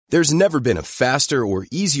There's never been a faster or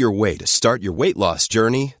easier way to start your weight loss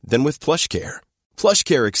journey than with PlushCare.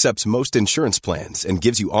 PlushCare accepts most insurance plans and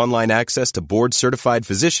gives you online access to board-certified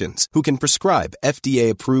physicians who can prescribe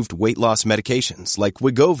FDA-approved weight loss medications like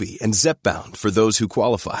Wegovy and Zepbound for those who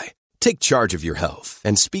qualify. Take charge of your health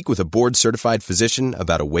and speak with a board-certified physician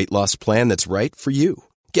about a weight loss plan that's right for you.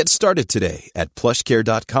 Get started today at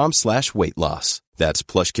plushcare.com/weight loss. That's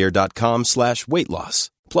plushcare.com/weight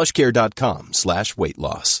loss. plushcare.com/weight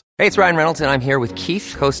loss. Hey, it's Ryan Reynolds, and I'm here with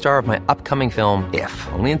Keith, co-star of my upcoming film, If,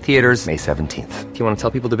 only in theaters May 17th. Do you want to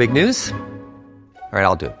tell people the big news? All right,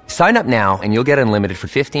 I'll do it. Sign up now and you'll get unlimited for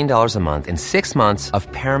 $15 a month and 6 months of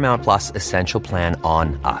Paramount Plus Essential Plan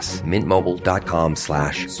on us.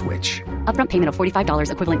 MintMobile.com/switch. Upfront payment of $45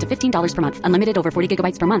 equivalent to $15 per month. Unlimited over 40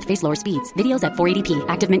 gigabytes per month. Face lower speeds. Videos at 480p.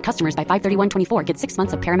 Active Mint customers by 531.24 get 6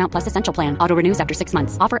 months of Paramount Plus Essential Plan. Auto renews after 6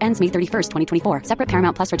 months. Offer ends May 31st, 2024. Separate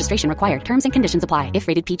Paramount Plus registration required. Terms and conditions apply if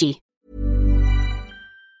rated PG.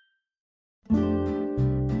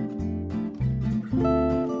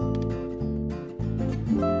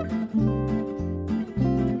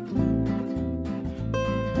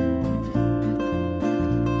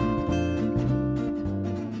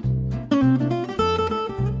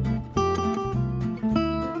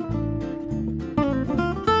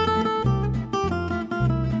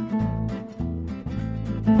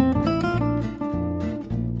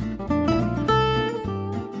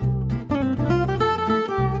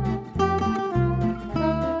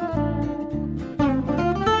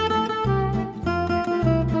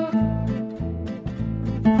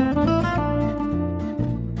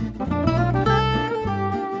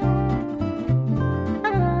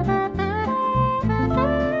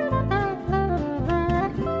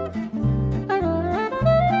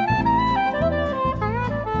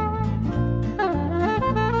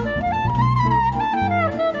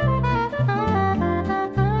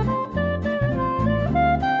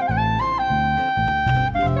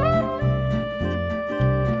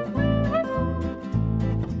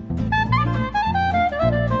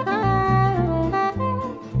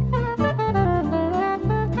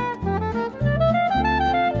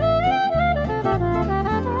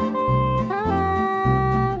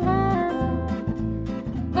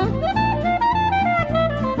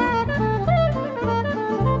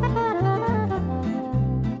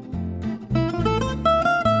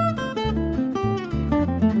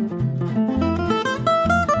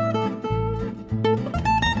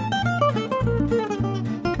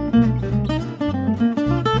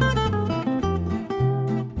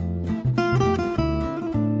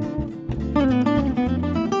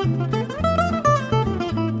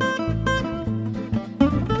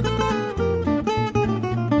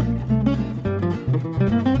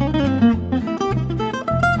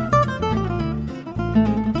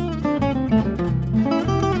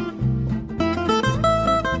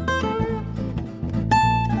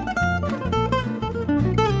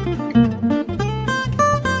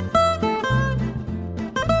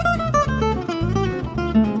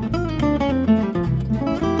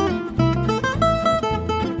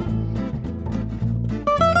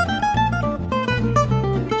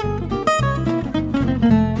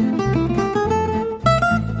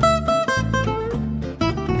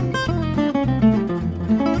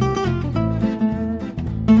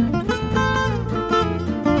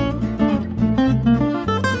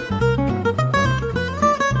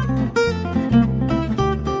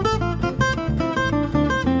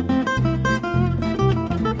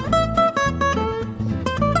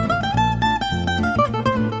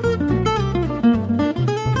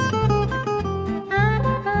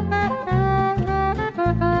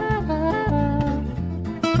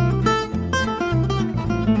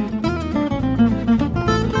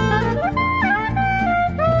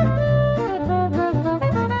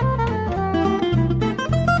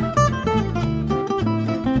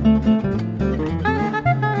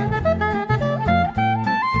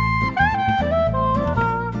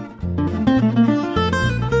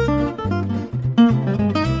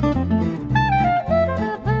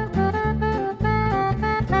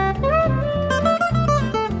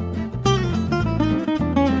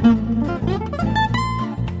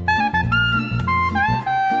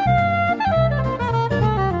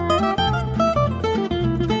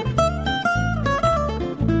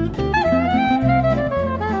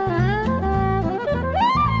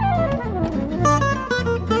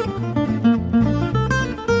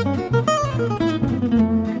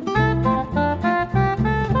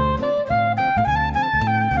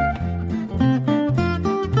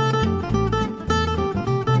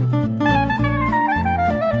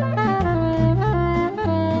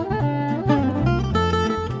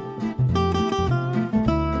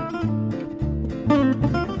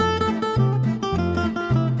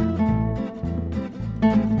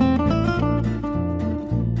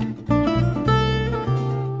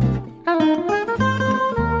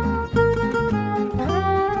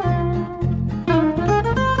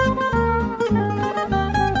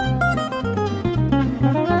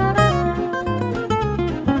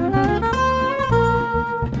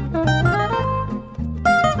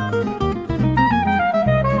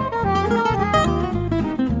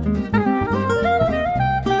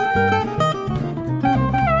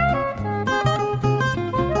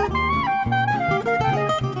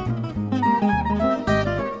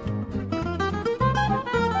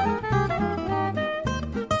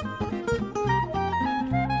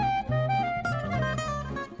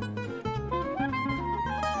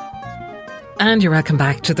 And you're welcome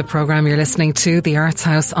back to the programme. You're listening to The Arts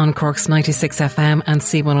House on Cork's 96 FM and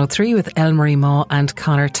C103 with Elmarie Maw and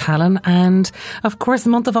Conor Tallon. And of course,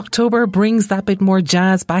 the month of October brings that bit more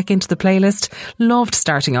jazz back into the playlist. Loved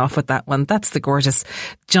starting off with that one. That's the gorgeous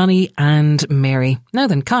Johnny and Mary. Now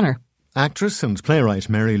then, Conor. Actress and playwright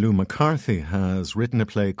Mary Lou McCarthy has written a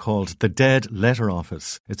play called The Dead Letter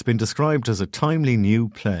Office. It's been described as a timely new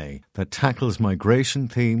play that tackles migration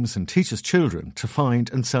themes and teaches children to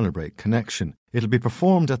find and celebrate connection. It'll be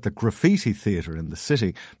performed at the Graffiti Theatre in the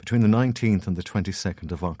city between the 19th and the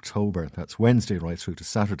 22nd of October. That's Wednesday right through to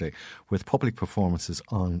Saturday, with public performances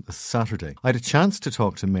on Saturday. I had a chance to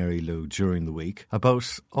talk to Mary Lou during the week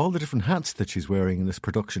about all the different hats that she's wearing in this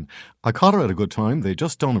production. I caught her at a good time. They'd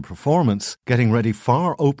just done a performance getting ready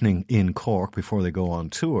for opening in Cork before they go on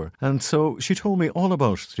tour. And so she told me all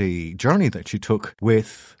about the journey that she took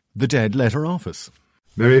with The Dead Letter Office.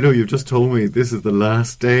 Mary Lou, you've just told me this is the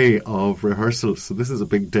last day of rehearsal, so this is a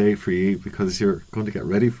big day for you because you're going to get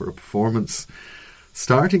ready for a performance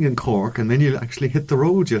starting in Cork, and then you'll actually hit the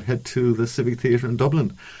road. You'll head to the Civic Theatre in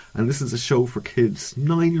Dublin, and this is a show for kids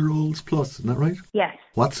 9-year-olds plus, isn't that right? Yes.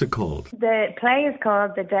 What's it called? The play is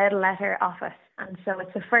called The Dead Letter Office, and so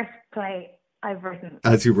it's the first play I've written.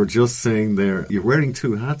 As you were just saying there, you're wearing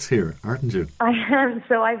two hats here, aren't you? I am.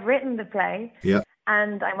 So I've written the play. Yeah.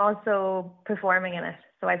 And I'm also performing in it.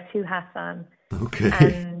 So I have two hats on. Okay.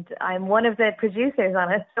 And I'm one of the producers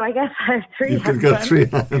on it. So I guess I have three hats on. You've got three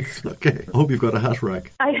hats. Okay. I hope you've got a hat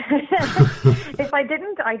rack. If I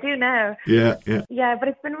didn't, I do now. Yeah. Yeah, but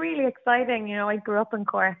it's been really exciting. You know, I grew up in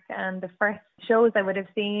Cork, and the first shows I would have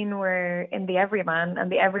seen were in The Everyman.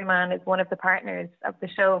 And The Everyman is one of the partners of the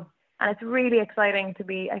show. And it's really exciting to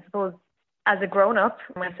be, I suppose, as a grown-up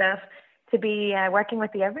myself, to be working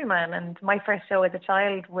with The Everyman. And my first show as a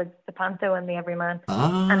child was The Panto and The Everyman.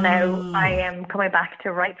 And now I am coming back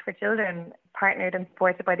to write for children, partnered and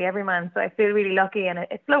supported by The Everyman. So I feel really lucky, and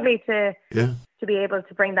it's lovely to be able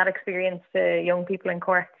to bring that experience to young people in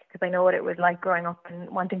Cork, because I know what it was like growing up and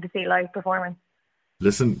wanting to see live performance.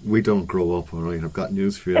 Listen, we don't grow up, all right? I've got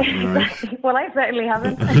news for you, all right? Well, I certainly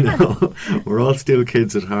haven't. No, we're all still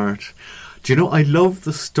kids at heart. Do you know, I love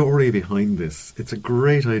the story behind this. It's a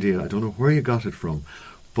great idea. I don't know where you got it from,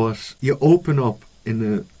 but you open up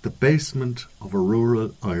in the basement of a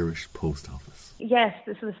rural Irish post office. Yes,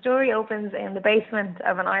 so the story opens in the basement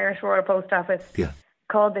of an Irish rural post office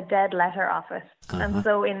called the Dead Letter Office. And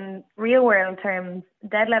so in real world terms,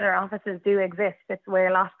 dead letter offices do exist. It's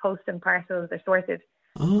where lost post and parcels are sorted.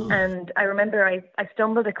 And I remember I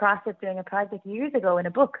stumbled across it doing a project years ago in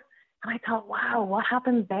a book, and I thought, wow, what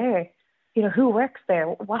happens there? You know, who works there?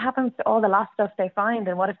 What happens to all the lost stuff they find?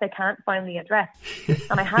 And what if they can't find the address?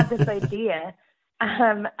 And I had this idea.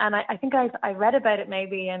 And I think I read about it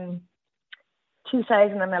maybe in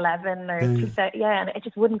 2011 or and it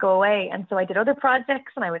just wouldn't go away. And so I did other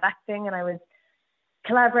projects, and I was acting, and I was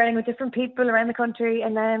collaborating with different people around the country.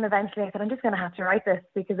 And then eventually I said, I'm just going to have to write this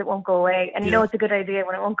because it won't go away. And you know, it's a good idea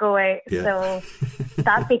when it won't go away. So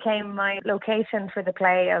that became my location for the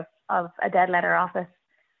play of A Dead Letter Office.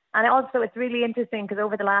 And also, it's really interesting because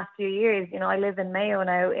over the last few years, you know, I live in Mayo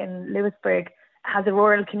now in Lewisburg, has a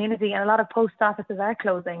rural community, and a lot of post offices are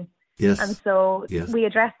closing. Yes. And so we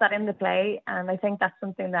address that in the play. And I think that's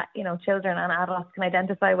something that, you know, children and adults can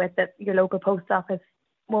identify with, that your local post office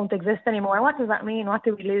won't exist anymore. What does that mean? What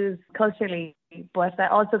do we lose culturally? But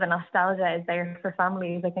also the nostalgia is there for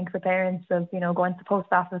families, I think, for parents of, you know, going to the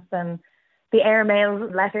post office, and the airmail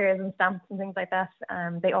letters and stamps and things like that.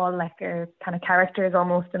 They all like are kind of characters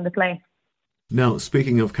almost in the play. Now,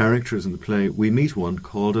 speaking of characters in the play, we meet one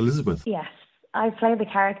called Elizabeth. Yes, I play the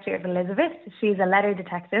character of Elizabeth. She's a letter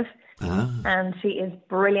detective, and she is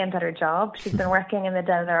brilliant at her job. She's been working in the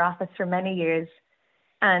Dead Letter Office for many years.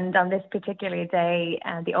 And on this particular day,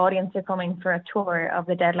 the audience are coming for a tour of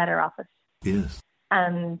the Dead Letter Office. Yes.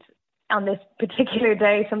 And on this particular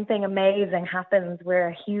day, something amazing happens where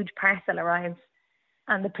a huge parcel arrives,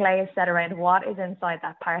 and the play is set around what is inside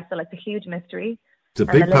that parcel. It's a huge mystery. It's a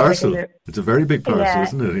big parcel. It's a very big parcel,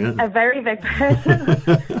 isn't it? Yeah. A very big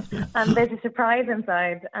parcel. And there's a surprise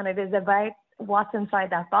inside, and it is about what's inside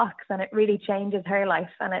that box, and it really changes her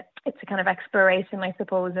life. And it's a kind of exploration, I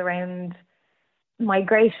suppose, around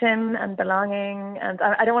migration and belonging. And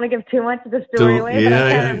I don't want to give too much of the story away.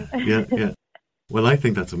 Yeah. Well, I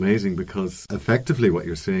think that's amazing, because effectively what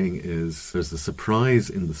you're saying is there's a surprise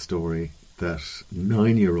in the story that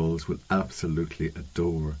 9-year-olds will absolutely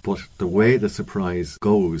adore. But the way the surprise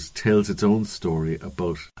goes tells its own story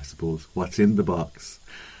about, I suppose, what's in the box.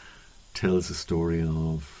 tells a story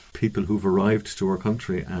of people who've arrived to our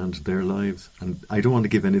country and their lives. And I don't want to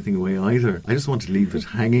give anything away either. I just want to leave it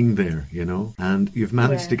hanging there, you know. And you've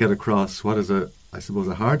managed to get across what is I suppose,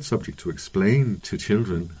 a hard subject to explain to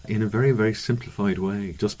children in a very, very simplified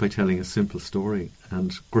way, just by telling a simple story.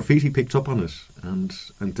 And Graffiti picked up on it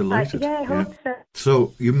and delighted. I hope so.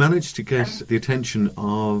 So you managed to get the attention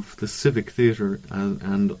of the Civic Theatre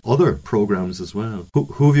and other programmes as well.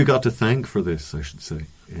 Who have you got to thank for this, I should say?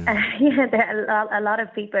 There are a lot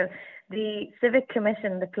of people. The Civic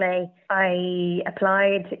commissioned the play. I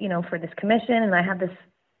applied, for this commission, and I had this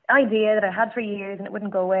idea that I had for years and it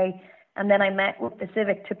wouldn't go away. And then I met with the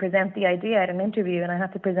Civic to present the idea at an interview, and I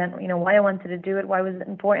had to present, why I wanted to do it, why was it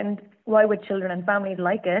important, why would children and families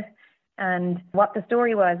like it, and what the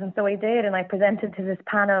story was. And so I did, and I presented to this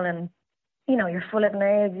panel, and, you're full of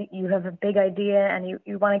nerves, you have a big idea, and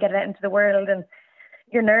you want to get it out into the world, and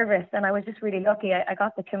you're nervous. And I was just really lucky. I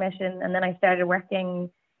got the commission, and then I started working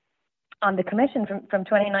on the commission from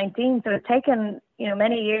 2019. So it's taken,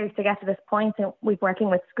 many years to get to this point. And we're working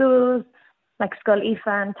with schools, like Scoil Aoife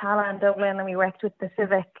and Tala in Dublin, and we worked with the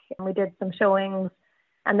Civic, and we did some showings,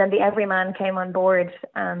 and then the Everyman came on board,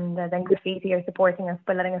 and then Graffiti are supporting us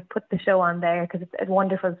by letting us put the show on there, because it's a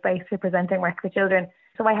wonderful space for presenting work for children.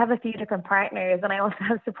 So I have a few different partners, and I also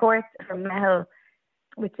have support from MEHL,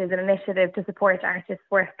 which is an initiative to support artists'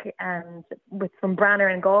 work, and from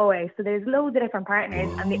Branner and Galway. So there's loads of different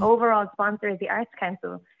partners, and the overall sponsor is the Arts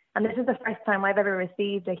Council. And this is the first time I've ever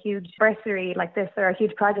received a huge bursary like this, or a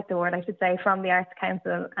huge project award, I should say, from the Arts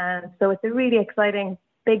Council. And so it's a really exciting,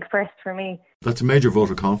 big first for me. That's a major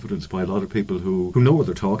vote of confidence by a lot of people who know what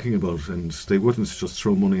they're talking about, and they wouldn't just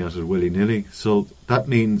throw money at it willy-nilly. So that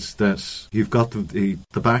means that you've got the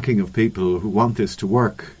backing of people who want this to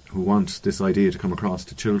work, who want this idea to come across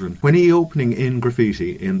to children. When are you opening in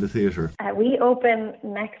Graffiti in the theatre? We open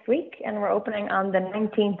next week, and we're opening on the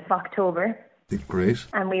 19th of October. Great.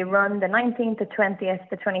 And we run the 19th, the 20th,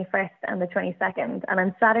 the 21st and the 22nd. And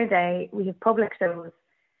on Saturday, we have public shows,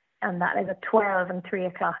 and that is at 12 and 3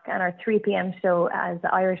 o'clock. And our 3 p.m. show as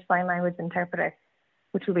the Irish Sign Language interpreter,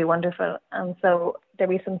 which will be wonderful. And so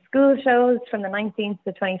there'll be some school shows from the 19th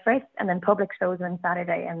to the 21st, and then public shows on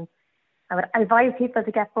Saturday. And I would advise people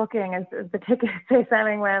to get booking, as the tickets are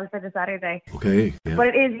selling well for the Saturday. Okay. Yeah.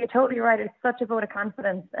 But you're totally right. It's such a vote of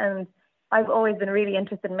confidence. And I've always been really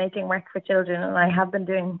interested in making work for children, and I have been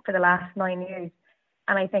doing for the last 9 years.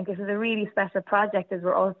 And I think this is a really special project, as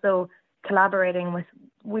we're also collaborating with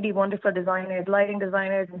really wonderful designers, lighting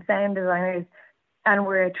designers and sound designers. And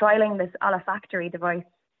we're trialling this olfactory device,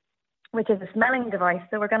 which is a smelling device.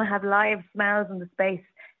 So we're going to have live smells in the space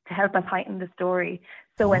to help us heighten the story.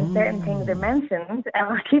 So when certain things are mentioned, and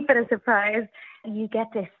I'll keep it a surprise, you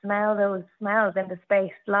get to smell those smells in the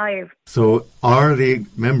space live. So are the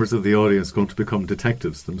members of the audience going to become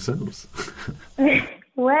detectives themselves?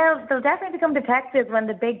 Well, they'll definitely become detectives when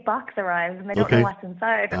the big box arrives and they don't know what's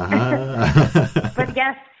inside. But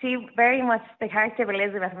yes, the character of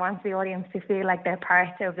Elizabeth wants the audience to feel like they're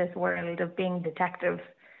part of this world of being detectives.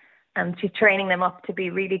 And she's training them up to be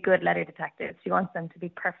really good letter detectives. She wants them to be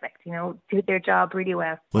perfect, do their job really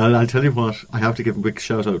well. Well, I'll tell you what, I have to give a big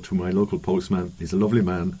shout out to my local postman. He's a lovely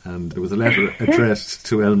man, and there was a letter addressed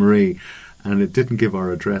to Elle-Marie, and it didn't give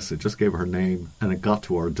our address, it just gave her name, and it got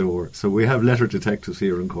to our door. So we have letter detectives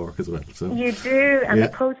here in Cork as well. So you do, and the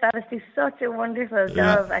post office do such a wonderful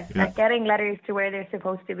job at getting letters to where they're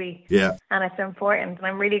supposed to be. Yeah. And it's important, and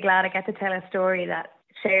I'm really glad I get to tell a story that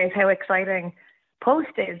shares how exciting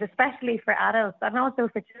post is, especially for adults and also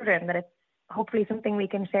for children, that it's hopefully something we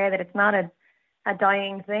can share, that it's not a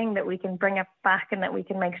dying thing, that we can bring it back, and that we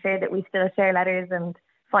can make sure that we still share letters and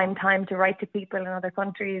find time to write to people in other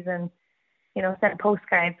countries and send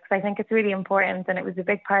postcards, because I think it's really important, and it was a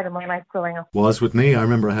big part of my life growing up. Was with me. I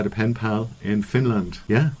remember I had a pen pal in Finland.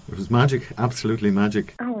 Yeah, it was magic, absolutely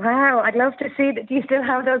magic. Oh wow, I'd love to see that. Do you still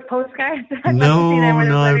have those postcards?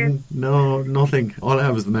 No, nothing. All I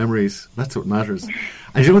have is the memories. That's what matters.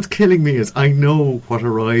 And you know what's killing me is I know what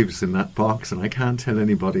arrives in that box, and I can't tell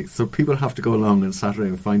anybody. So people have to go along on Saturday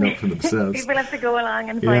and find out for themselves. People have to go along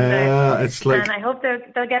and find out. Yeah, it's like... And I hope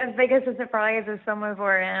they'll get as big as a surprise as some of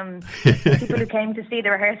our people who came to see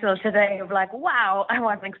the rehearsal today of like, wow, I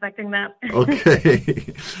wasn't expecting that.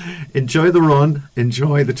 Okay. Enjoy the run.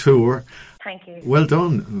 Enjoy the tour. Thank you. Well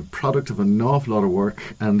done. Product of an awful lot of work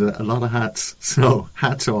and a lot of hats. So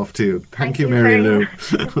hats off to you. Thank you, Mary Lou.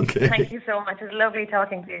 Okay. Thank you so much. It was lovely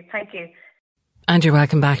talking to you. Thank you. And you're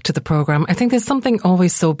welcome back to the programme. I think there's something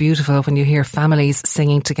always so beautiful when you hear families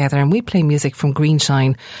singing together, and we play music from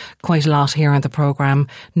Greenshine quite a lot here on the programme.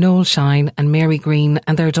 Noel Shine and Mary Green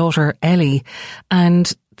and their daughter Ellie.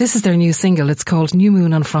 And This is their new single. It's called New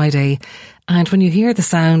Moon on Friday. And when you hear the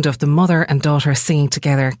sound of the mother and daughter singing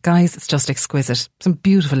together, guys, it's just exquisite. Some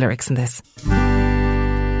beautiful lyrics in this.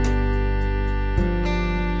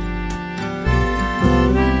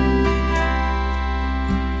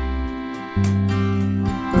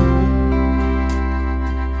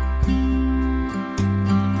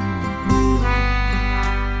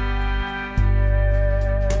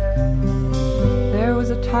 There was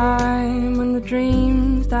a time when the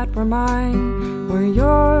dreams that were mine were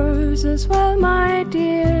yours as well, my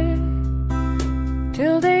dear,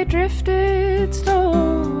 till they drifted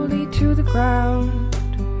slowly to the ground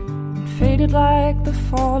and faded like the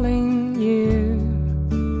falling year.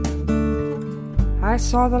 I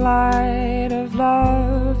saw the light of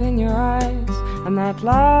love in your eyes, and that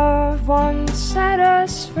love once set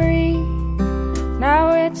us free.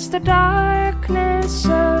 Now it's the darkness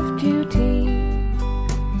of duty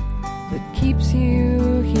that keeps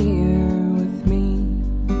you here with me.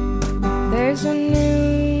 There's a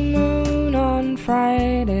new moon on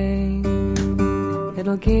Friday.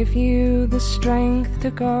 It'll give you the strength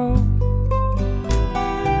to go.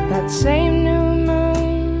 That same new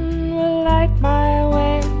moon will light my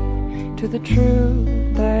way to the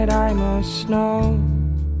truth that I must know.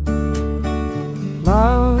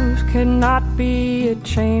 Love cannot be a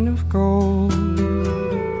chain of gold.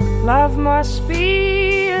 Love must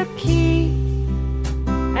be a key.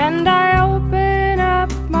 And I open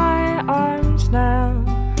up my arms now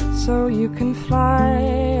so you can fly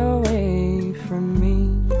away from me.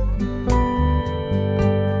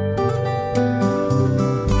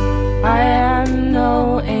 I am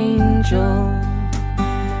no angel,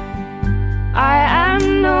 I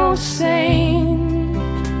am no saint,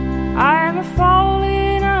 I am a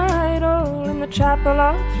fallen idol in the chapel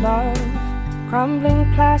of love,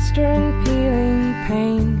 crumbling plaster and peeling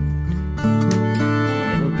paint.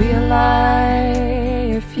 It'll be a lie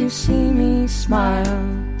if you see me smile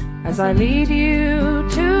as I lead you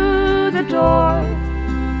to the door.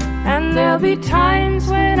 And there'll be times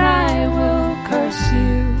when I will curse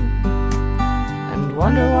you and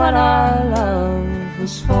wonder what our love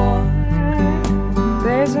was for.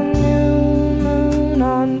 There's a new moon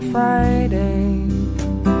on Friday.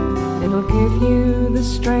 It'll give you the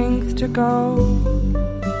strength to go.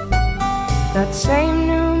 That same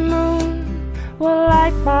new moon will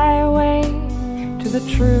light my way to the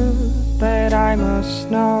truth that I must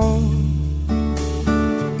know.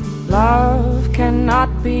 Love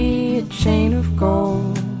cannot be a chain of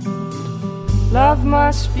gold. Love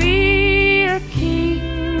must be a key.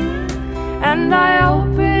 And I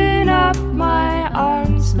open up my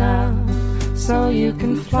arms now so you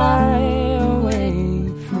can fly away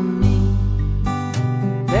from me.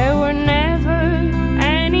 There were never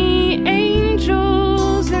any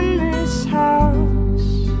angels in this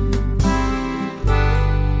house,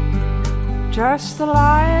 just the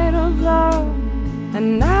light of love.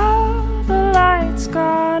 And now the light's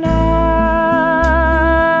gone out.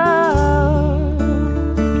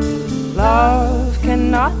 Love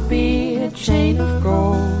cannot be a chain of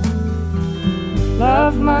gold.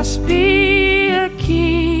 Love must be a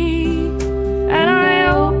key. And I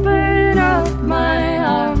open up my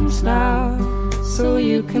arms now so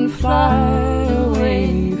you can fly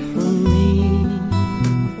away from me.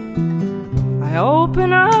 I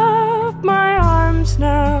open up my arms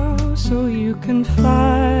now so you can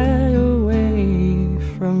fly away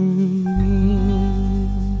from me.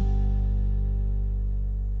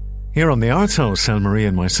 Here on the Arts House, Elle-Marie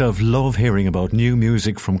and myself love hearing about new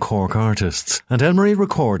music from Cork artists. And Elle-Marie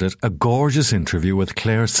recorded a gorgeous interview with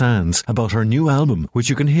Claire Sands about her new album, which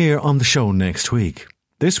you can hear on the show next week.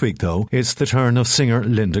 This week, though, it's the turn of singer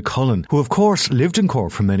Linda Cullen, who of course lived in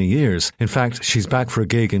Cork for many years. In fact, she's back for a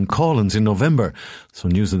gig in Collins in November, so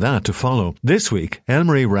news of that to follow. This week,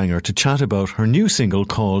 Elle-Marie rang her to chat about her new single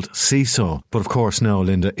called Seesaw. But of course, now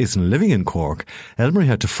Linda isn't living in Cork. Elle-Marie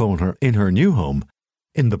had to phone her in her new home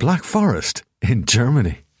in the Black Forest in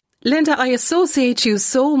Germany. Linda, I associate you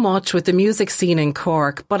so much with the music scene in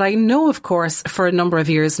Cork, but I know, of course, for a number of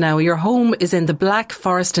years now, your home is in the Black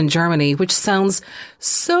Forest in Germany, which sounds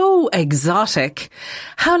so exotic.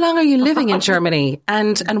 How long are you living in Germany,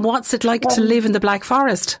 and what's it like to live in the Black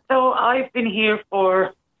Forest? So I've been here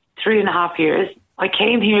for 3.5 years. I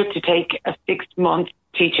came here to take a 6-month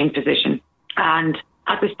teaching position, and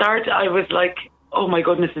at the start I was like, oh my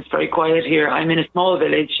goodness, it's very quiet here. I'm in a small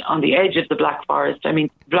village on the edge of the Black Forest. I mean,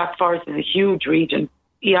 Black Forest is a huge region.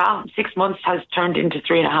 Yeah, 6 months has turned into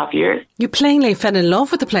 3.5 years. You plainly fell in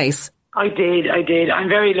love with the place. I did. I'm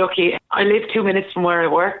very lucky. I live 2 minutes from where I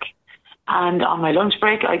work. And on my lunch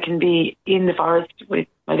break, I can be in the forest with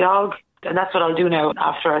my dog. And that's what I'll do now.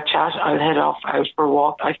 After our chat, I'll head off out for a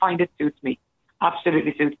walk. I find it suits me.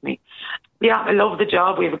 Absolutely suits me. Yeah, I love the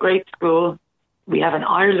job. We have a great school. We have an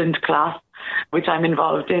Ireland class, which I'm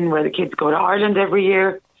involved in, where the kids go to Ireland every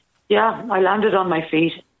year. Yeah, I landed on my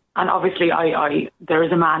feet. And obviously, there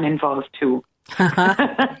is a man involved too.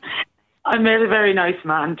 I met a very nice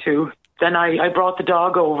man too. Then I brought the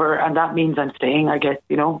dog over, and that means I'm staying, I guess,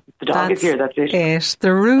 you know. The dog is here, that's it.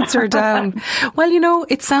 The roots are down. Well, you know,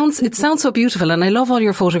 it sounds so beautiful, and I love all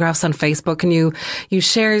your photographs on Facebook, and you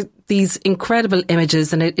share these incredible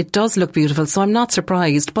images, and it does look beautiful, so I'm not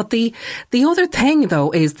surprised. But the other thing,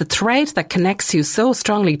 though, is the thread that connects you so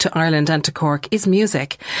strongly to Ireland and to Cork is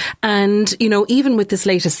music. And, you know, even with this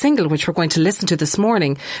latest single, which we're going to listen to this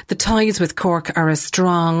morning, the ties with Cork are as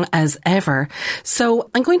strong as ever. So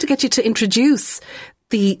I'm going to get you to introduce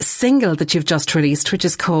the single that you've just released, which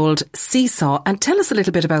is called Seesaw, and tell us a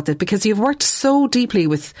little bit about it, because you've worked so deeply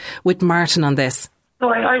with Martin on this. So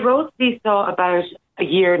I wrote Seesaw about a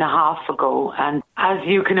year and a half ago, and as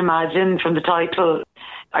you can imagine from the title,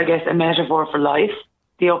 I guess a metaphor for life,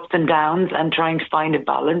 the ups and downs and trying to find a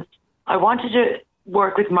balance. I wanted to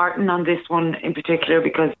work with Martin on this one in particular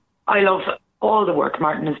because I love all the work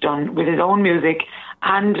Martin has done with his own music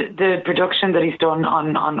and the production that he's done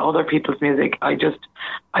on other people's music. I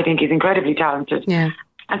think he's incredibly talented. Yeah.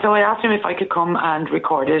 And so I asked him if I could come and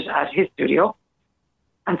record it at his studio.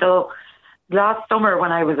 And so last summer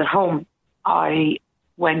when I was at home, I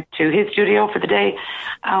went to his studio for the day,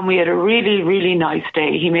 and we had a really, really nice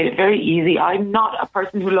day. He made it very easy. I'm not a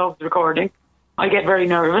person who loves recording. I get very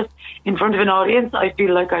nervous. In front of an audience, I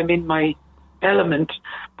feel like I'm in my element.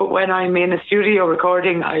 But when I'm in a studio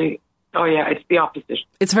recording, it's the opposite.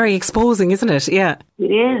 It's very exposing, isn't it? Yeah.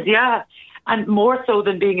 It is, yeah. And more so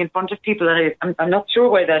than being in front of people. And I'm not sure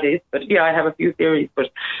why that is, but yeah, I have a few theories.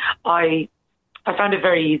 But I found it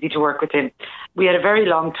very easy to work with him. We had a very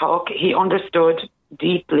long talk. He understood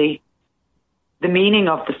deeply the meaning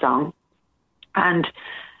of the song, and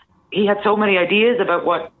he had so many ideas about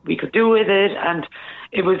what we could do with it, and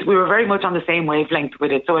we were very much on the same wavelength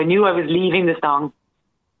with it. So I knew I was leaving the song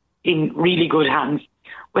in really good hands.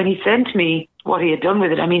 When he sent me what he had done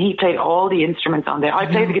with it, I mean, he played all the instruments on there. I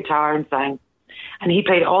played the guitar and sang, and he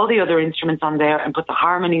played all the other instruments on there and put the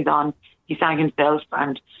harmonies on. He sang himself,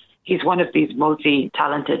 and he's one of these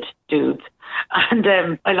multi-talented dudes. And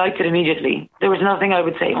I liked it immediately. There was nothing I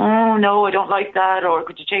would say, oh, no, I don't like that, or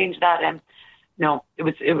could you change that? No,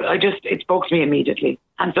 it spoke to me immediately.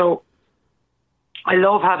 And so I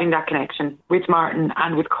love having that connection with Martin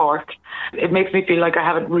and with Cork. It makes me feel like I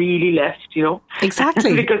haven't really left, you know.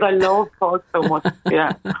 Exactly. Because I love Cork so much,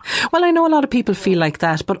 yeah. Well, I know a lot of people feel like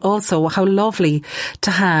that, but also how lovely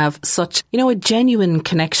to have such, you know, a genuine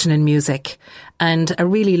connection in music and a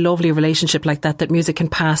really lovely relationship like that music can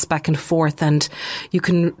pass back and forth, and you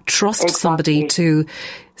can trust somebody to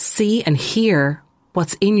see and hear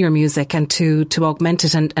what's in your music and to augment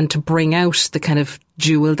it and to bring out the kind of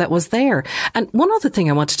jewel that was there. And one other thing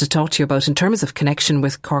I wanted to talk to you about in terms of connection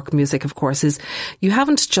with Cork music, of course, is you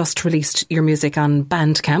haven't just released your music on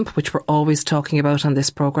Bandcamp, which we're always talking about on this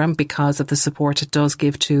programme because of the support it does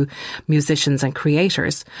give to musicians and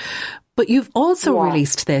creators, but you've also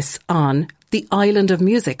released this on the Island of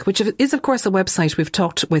Music, which is, of course, a website we've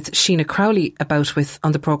talked with Sheena Crowley about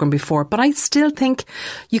on the programme before. But I still think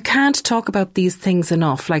you can't talk about these things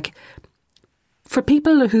enough. Like, for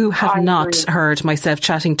people who have not heard myself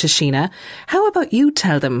chatting to Sheena, how about you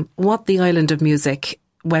tell them what the Island of Music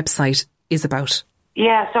website is about?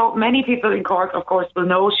 Yeah, so many people in Cork, of course, will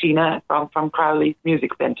know Sheena from Crowley's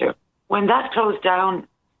Music Centre. When that closed down,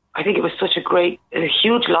 I think it was such a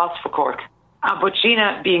huge loss for Cork. But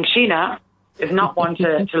Sheena, being Sheena, is not one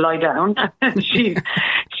to lie down.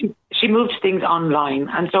 She moved things online.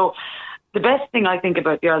 And so the best thing I think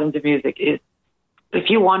about the Island of Music is if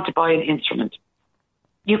you want to buy an instrument,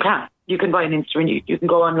 you can. You can buy an instrument. You can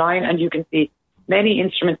go online and you can see many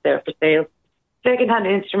instruments there for sale. Second-hand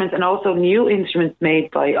instruments and also new instruments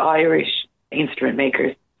made by Irish instrument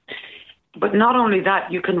makers. But not only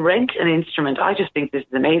that, you can rent an instrument. I just think this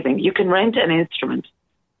is amazing. You can rent an instrument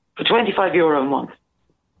for €25 a month.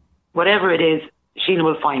 Whatever it is, Sheena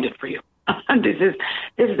will find it for you. And this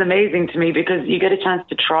is amazing to me because you get a chance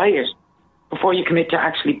to try it before you commit to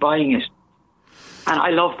actually buying it. And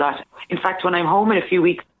I love that. In fact, when I'm home in a few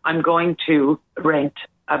weeks, I'm going to rent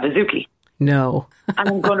a bouzouki. No. And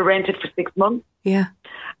I'm going to rent it for 6 months. Yeah.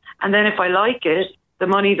 And then if I like it, the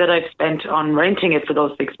money that I've spent on renting it for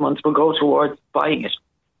those 6 months will go towards buying it.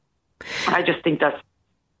 I just think that's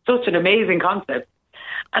such an amazing concept.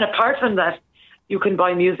 And apart from that, you can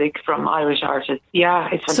buy music from Irish artists. Yeah,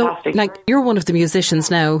 it's fantastic. So, like, you're one of the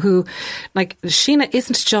musicians now who, like, Sheena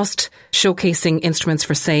isn't just showcasing instruments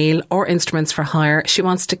for sale or instruments for hire. She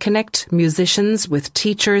wants to connect musicians with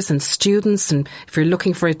teachers and students. And if you're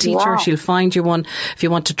looking for a teacher, she'll find you one. If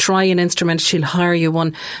you want to try an instrument, she'll hire you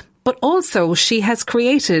one. But also, she has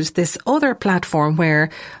created this other platform where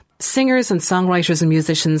singers and songwriters and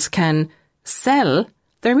musicians can sell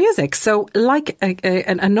their music. So like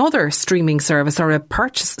another streaming service or a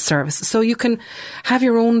purchase service. So you can have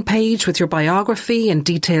your own page with your biography and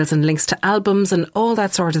details and links to albums and all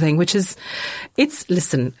that sort of thing, which is,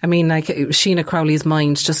 listen, I mean, like, Sheena Crowley's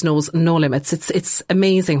mind just knows no limits. It's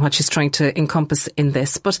amazing what she's trying to encompass in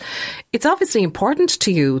this. But it's obviously important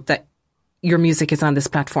to you that your music is on this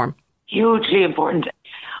platform. Hugely important.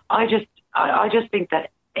 I just think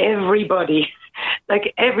that everybody,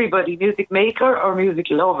 music maker or music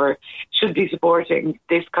lover, should be supporting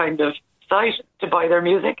this kind of site to buy their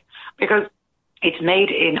music, because it's made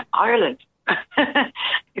in Ireland.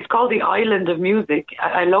 It's called the Island of Music.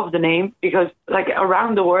 I love the name because, like,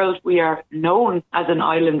 around the world we are known as an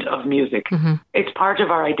island of music. Mm-hmm. It's part of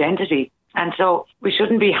our identity. And so we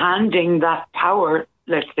shouldn't be handing that power,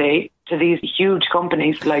 let's say, to these huge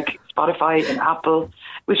companies like Spotify and Apple.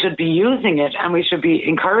 We should be using it and we should be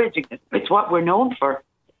encouraging it. It's what we're known for.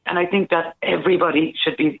 And I think that everybody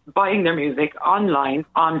should be buying their music online,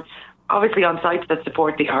 obviously on sites that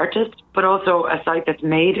support the artist, but also a site that's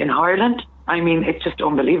made in Ireland. I mean, it's just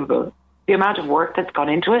unbelievable, the amount of work that's gone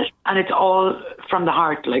into it. And it's all from the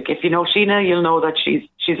heart. Like, if you know Sheena, you'll know that she's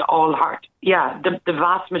all heart. Yeah, the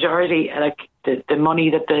vast majority, like the money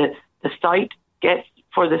that the site gets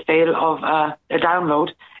for the sale of a download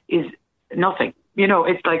is nothing. You know,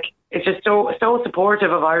 it's like, it's just so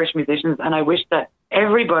supportive of Irish musicians. And I wish that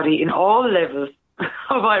everybody in all levels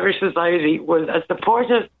of Irish society was as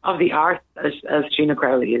supportive of the arts as Sheena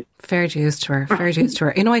Crowley is. Fair dues to her. Fair dues to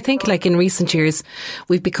her. You know, I think, like, in recent years,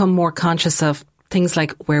 we've become more conscious of things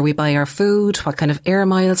like where we buy our food, what kind of air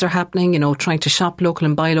miles are happening, you know, trying to shop local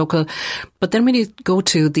and buy local. But then when you go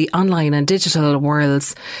to the online and digital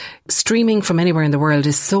worlds, streaming from anywhere in the world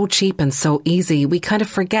is so cheap and so easy. We kind of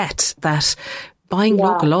forget that buying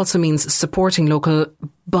local also means supporting local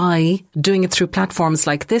by doing it through platforms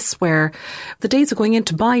like this, where the days of going in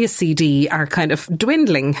to buy a CD are kind of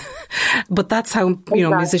dwindling. But that's how, you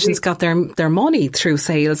know, musicians got their money, through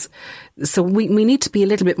sales. So we need to be a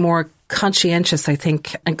little bit more conscientious, I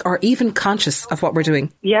think, or even conscious of what we're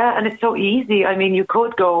doing. Yeah, and it's so easy. I mean, you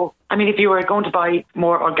could go, if you were going to buy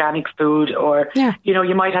more organic food, or, you know,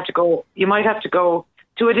 you might have to go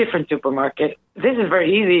to a different supermarket. This is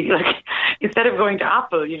very easy. Like, instead of going to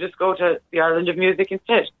Apple, you just go to the Island of Music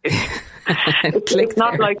instead. It's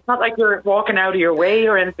not like you're walking out of your way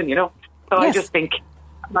or anything, you know. So I just think,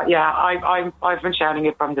 I've been shouting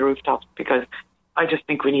it from the rooftops, because I just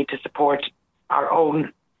think we need to support our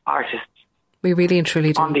own artists. We really and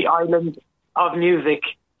truly do. On the island of music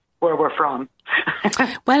where we're from.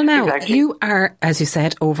 Well, now, exactly. You are, as you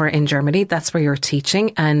said, over in Germany. That's where you're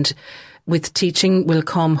teaching, and with teaching will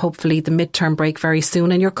come, hopefully, the midterm break very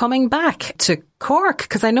soon, and you're coming back to Cork,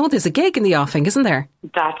 because I know there's a gig in the offing, isn't there?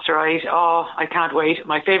 That's right. Oh, I can't wait.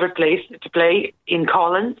 My favourite place to play, in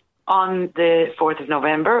Collins, on the 4th of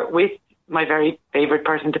November, with my very favourite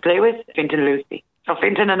person to play with, Fintan Lucy. So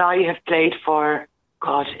Fintan and I have played for,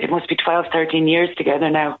 God, it must be 12, 13 years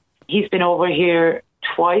together now. He's been over here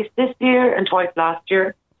twice this year and twice last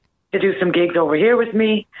year to do some gigs over here with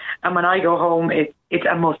me. And when I go home, it's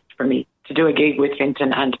a must for me to do a gig with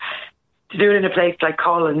Fintan, and to do it in a place like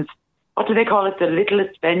Collins. What do they call it? The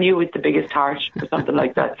littlest venue with the biggest heart, or something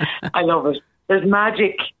like that. I love it. There's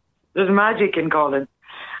magic in Collins,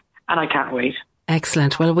 and I can't wait.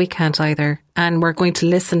 Excellent. Well, we can't either. And we're going to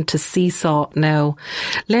listen to Seesaw now.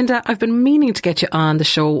 Linda, I've been meaning to get you on the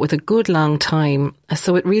show with a good long time,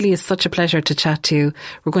 so it really is such a pleasure to chat to you.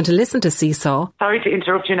 We're going to listen to Seesaw. Sorry to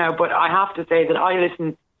interrupt you now, but I have to say that I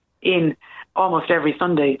listen in almost every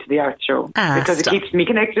Sunday to the Arts Show, because it keeps me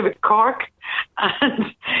connected with Cork,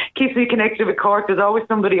 and keeps me connected with Cork. There's always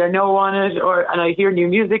somebody I know on it, and I hear new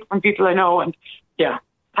music from people I know, and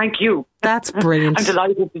thank you. That's brilliant. I'm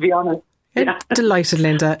delighted, to be honest. Yeah. Delighted,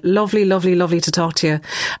 Linda. Lovely, lovely, lovely to talk to you.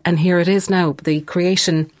 And here it is now, the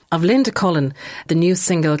creation of Linda Cullen, the new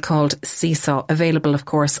single called Seesaw, available, of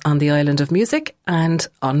course, on the Island of Music and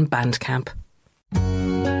on Bandcamp.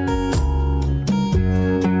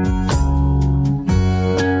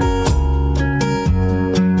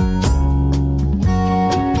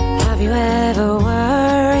 Have you ever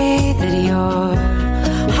worried that your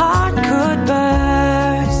heart could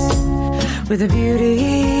burst with the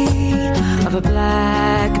beauty of a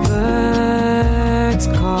blackbird?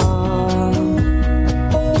 its call.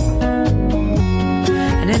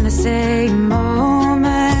 And in the same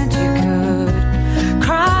moment you could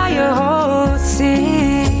cry your whole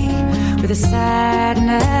sea with the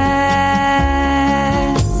sadness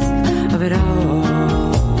of it all.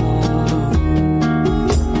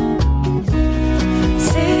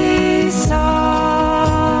 Seesaw,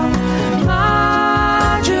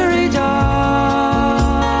 Marjorie doll,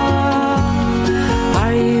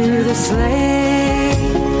 are you the slave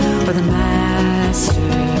or the master?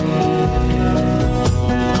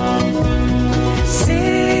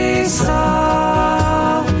 Seesaw,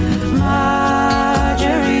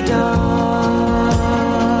 Marjorie doll,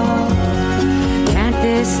 can't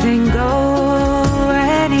this thing go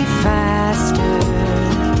any faster?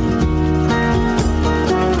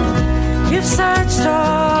 You've searched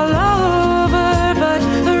all over, but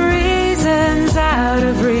the reason's out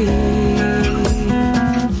of reach.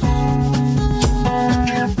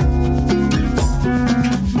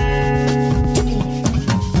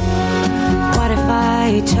 What if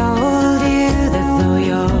I told you that though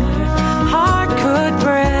your heart could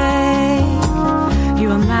break, you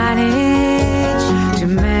will manage to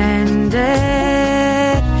mend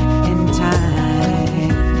it in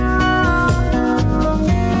time?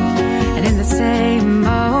 And in the same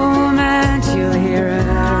moment you'll hear a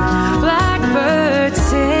blackbird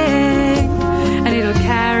sing, and it'll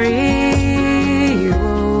carry you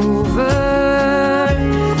over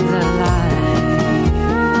the line.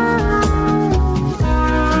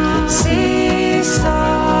 Seesaw,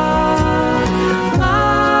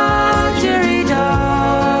 Marjorie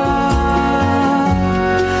doll,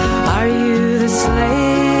 are you the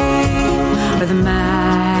slave or the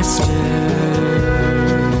master?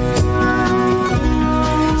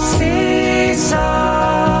 Seesaw,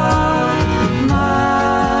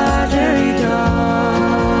 Marjorie doll,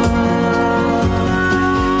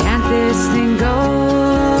 can't this thing go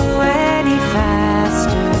any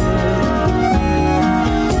faster?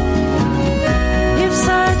 You've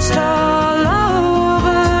searched all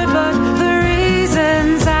over, but the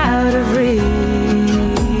reason's out of reach.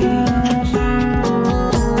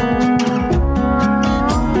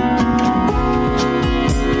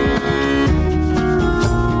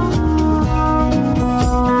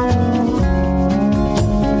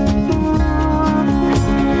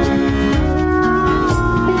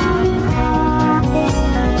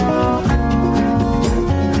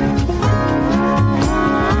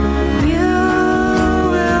 You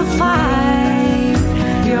will find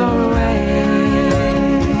your way.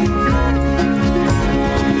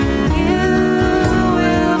 You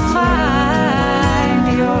will find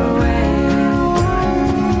your way.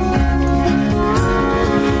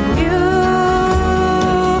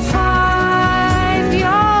 You'll find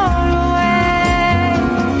your way.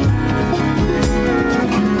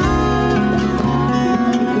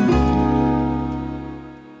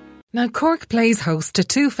 Now, Cork plays host to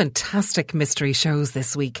two fantastic mystery shows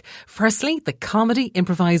this week. Firstly, the comedy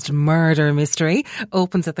improvised murder mystery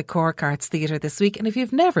opens at the Cork Arts Theatre this week. And if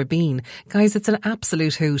you've never been, guys, it's an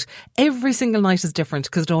absolute hoot. Every single night is different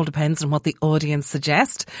because it all depends on what the audience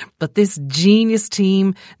suggest. But this genius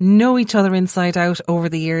team know each other inside out over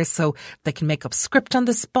the years, so they can make up script on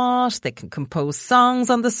the spot, they can compose songs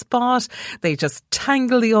on the spot, they just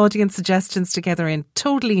tangle the audience suggestions together in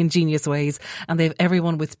totally ingenious ways, and they have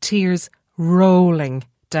everyone with tears rolling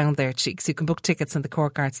down their cheeks. You can book tickets on the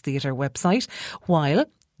Cork Arts Theatre website, while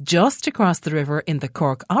just across the river in the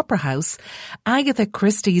Cork Opera House, Agatha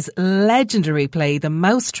Christie's legendary play The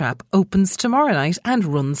Mousetrap opens tomorrow night and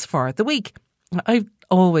runs for the week. I've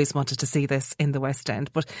always wanted to see this in the West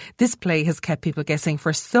End, but this play has kept people guessing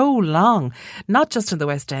for so long, not just in the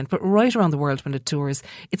West End, but right around the world when it tours.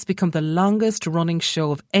 It's become the longest running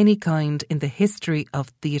show of any kind in the history of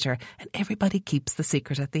theatre, and everybody keeps the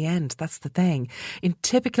secret at the end. That's the thing. In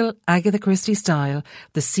typical Agatha Christie style,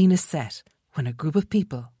 the scene is set when a group of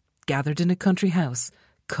people gathered in a country house,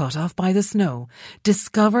 cut off by the snow,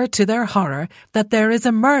 discover to their horror that there is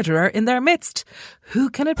a murderer in their midst. Who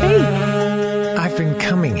can it be? I've been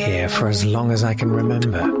coming here for as long as I can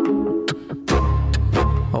remember.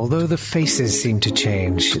 Although the faces seem to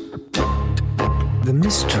change, the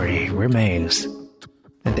mystery remains,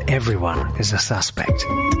 and everyone is a suspect.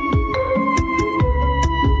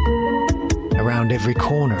 Around every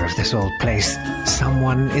corner of this old place,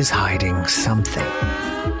 someone is hiding something.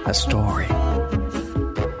 A story.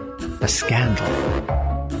 A scandal.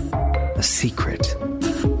 A secret.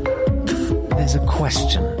 There's a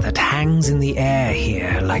question that hangs in the air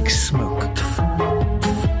here like smoke.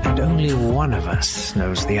 And only one of us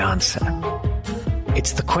knows the answer.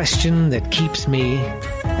 It's the question that keeps me,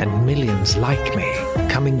 and millions like me,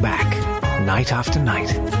 coming back night after night,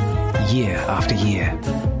 year after year,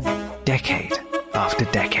 decade after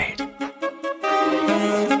decade.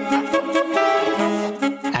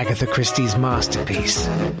 Agatha Christie's masterpiece,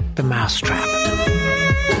 The Mousetrap.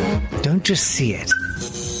 Don't just see it.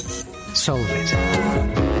 Solve it.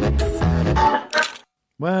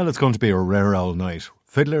 Well, it's going to be a rare old night.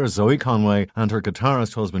 Fiddler Zoe Conway and her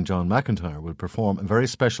guitarist husband John McIntyre will perform a very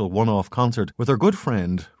special one-off concert with their good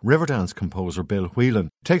friend, Riverdance composer Bill Whelan.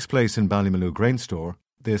 It takes place in Ballymaloe Grain Store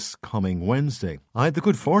this coming Wednesday. I had the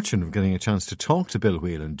good fortune of getting a chance to talk to Bill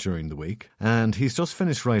Whelan during the week, and he's just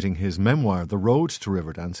finished writing his memoir, The Road to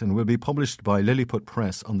Riverdance, and will be published by Lilliput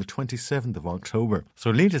Press on the 27th of October.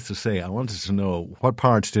 So needless to say, I wanted to know, what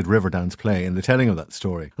part did Riverdance play in the telling of that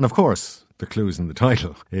story? And of course, the clue's in the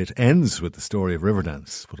title. It ends with the story of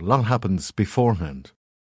Riverdance, but a lot happens beforehand.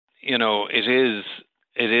 You know, it is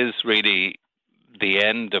really the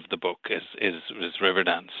end of the book is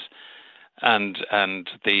Riverdance. And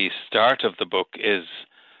the start of the book is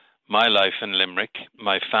my life in Limerick,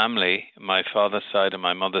 my family, my father's side and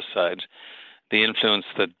my mother's side, the influence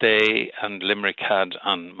that they and Limerick had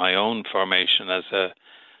on my own formation as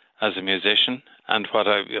a musician, and what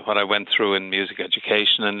I went through in music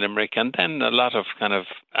education in Limerick, and then a lot of kind of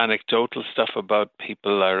anecdotal stuff about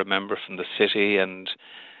people I remember from the city, and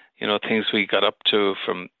you know, things we got up to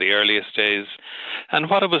from the earliest days, and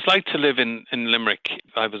what it was like to live in Limerick.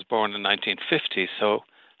 I was born in 1950, so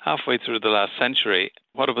halfway through the last century,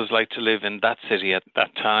 what it was like to live in that city at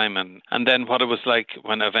that time, and then what it was like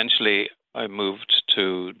when eventually I moved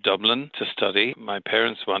to Dublin to study. My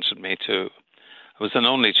parents wanted me to, I was an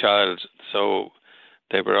only child, so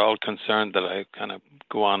they were all concerned that I kind of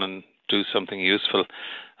go on and do something useful.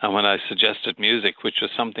 And when I suggested music, which was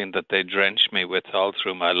something that they drenched me with all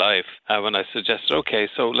through my life, when I suggested, okay,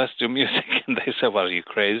 so let's do music, and they said, well, are you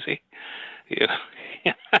crazy? You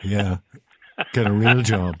know? Yeah, get a real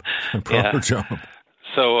job, a proper job.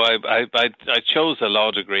 So I chose a law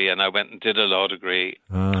degree, and I went and did a law degree.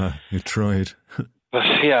 You tried.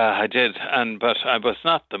 But yeah, I did. But I was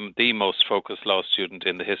not the most focused law student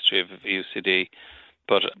in the history of UCD,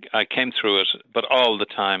 but I came through it. But all the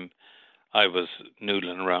time, I was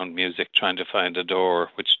noodling around music, trying to find a door.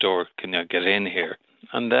 Which door can I get in here?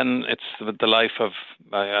 And then it's the life of,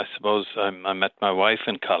 I suppose, I met my wife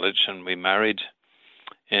in college, and we married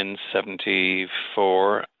in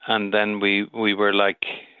 1974. And then we were like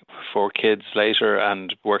 4 kids later,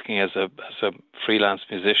 and working as a freelance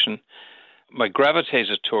musician. I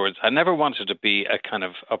gravitated towards, I never wanted to be a kind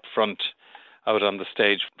of up front, out on the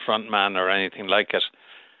stage front man or anything like it.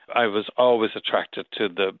 I was always attracted to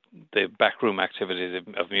the backroom activities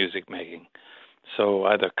of music making. So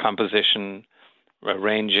either composition,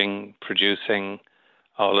 arranging, producing,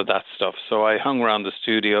 all of that stuff. So I hung around the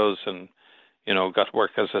studios and, you know, got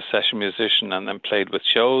work as a session musician, and then played with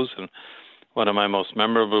shows. And one of my most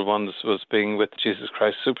memorable ones was being with Jesus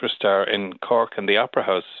Christ Superstar in Cork in the Opera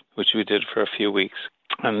House, which we did for a few weeks.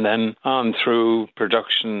 And then on through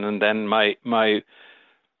production, and then my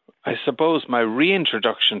I suppose my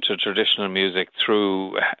reintroduction to traditional music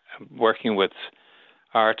through working with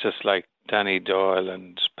artists like Danny Doyle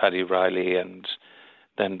and Paddy Riley, and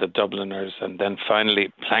then the Dubliners, and then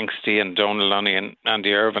finally Planxty and Donal Lunny and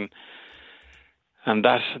Andy Irvine. And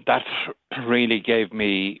that really gave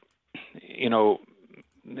me, you know,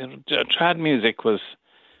 trad music was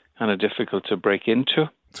kind of difficult to break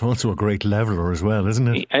into. It's also a great leveler as well, isn't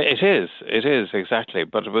it? It is exactly.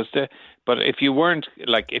 But it was but if you weren't,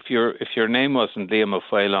 like, if your name wasn't Liam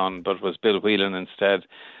O'Phelan but was Bill Whelan instead,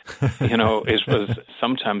 you know, it was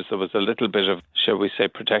sometimes there was a little bit of, shall we say,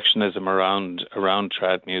 protectionism around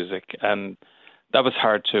trad music, and that was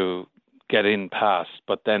hard to get in past.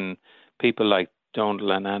 But then people like Donal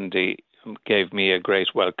and Andy gave me a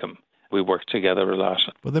great welcome. We worked together a lot.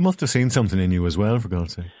 But they must have seen something in you as well, for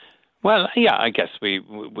God's sake. Well, yeah, I guess we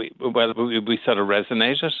sort of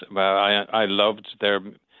resonated. Well, I loved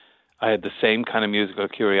I had the same kind of musical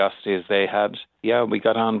curiosity as they had. Yeah, we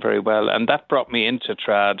got on very well, and that brought me into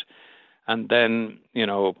trad. And then, you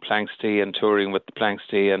know, Planxty and touring with the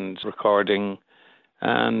Planxty and recording,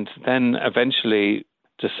 and then eventually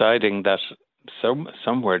deciding that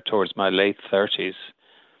somewhere towards my late 30s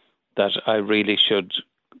that I really should,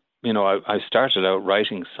 you know, I started out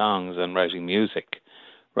writing songs and writing music,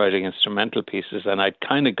 writing instrumental pieces, and I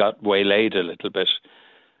kind of got waylaid a little bit,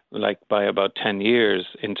 like by about 10 years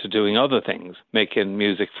into doing other things, making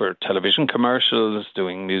music for television commercials,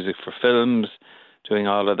 doing music for films, doing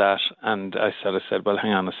all of that. And I sort of said, well,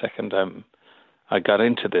 hang on a second, I got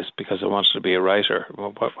into this because I wanted to be a writer.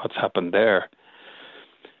 What's happened there?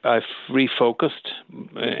 I've refocused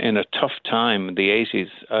in a tough time in the 80s.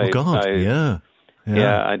 I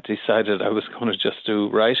decided I was going to just do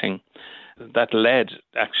writing. That led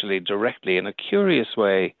actually directly in a curious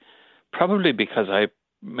way, probably because I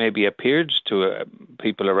maybe appeared to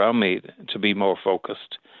people around me to be more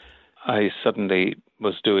focused. I suddenly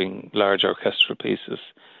was doing large orchestral pieces,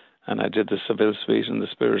 and I did the Seville Suite and the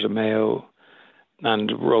Spirit of Mayo,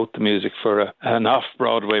 and wrote the music for an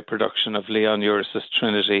off-Broadway production of Leon Uris's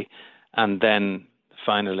Trinity, and then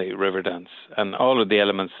finally Riverdance. And all of the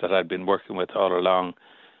elements that I'd been working with all along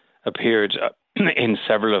appeared in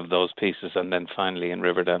several of those pieces, and then finally in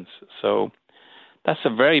Riverdance. So that's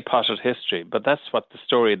a very potted history, but that's what the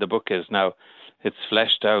story of the book is now. It's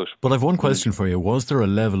fleshed out. But I've one question for you. Was there a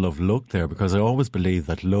level of luck there? Because I always believe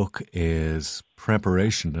that luck is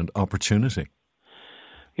preparation and opportunity.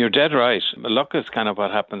 You're dead right. Luck is kind of what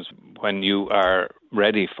happens when you are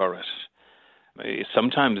ready for it.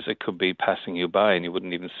 Sometimes it could be passing you by and you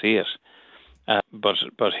wouldn't even see it.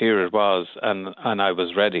 But here it was, and I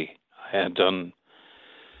was ready. I had done,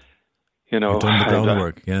 You'd done the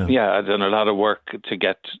groundwork, Yeah, I'd done a lot of work to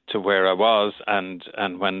get to where I was, and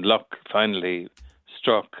when luck finally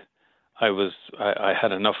struck, I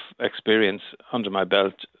had enough experience under my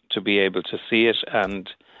belt to be able to see it and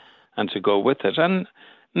to go with it, and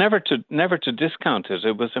never to discount it.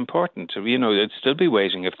 It was important. I'd still be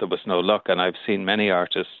waiting if there was no luck, and I've seen many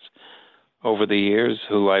artists over the years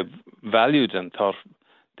who I've valued and thought,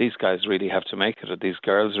 these guys really have to make it, or these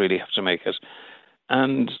girls really have to make it,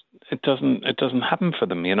 and it doesn't happen for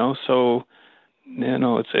them, So,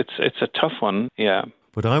 it's a tough one, yeah.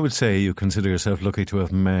 But I would say you consider yourself lucky to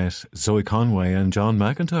have met Zoe Conway and John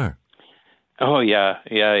McIntyre. Oh yeah.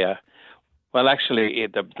 Well, actually,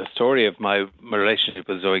 the story of my relationship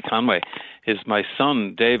with Zoe Conway is my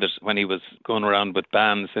son David, when he was going around with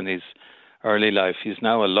bands in his early life. He's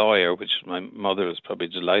now a lawyer, which my mother was probably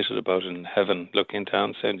delighted about in heaven, looking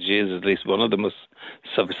down, saying, "Geez, at least one of them was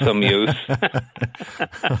some use."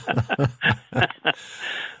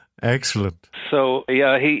 Excellent. So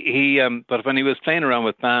yeah, he but when he was playing around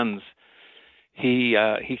with bands, he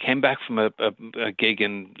came back from a gig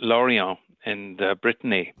in Lorient in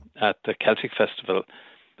Brittany at the Celtic Festival.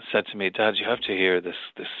 Said to me, "Dad, you have to hear this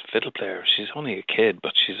fiddle player. She's only a kid,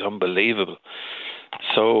 but she's unbelievable."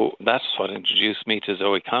 So that's what introduced me to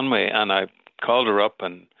Zoe Conway, and I called her up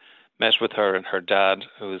and met with her and her dad,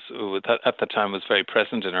 who at the time was very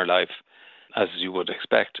present in her life, as you would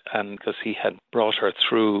expect, and because he had brought her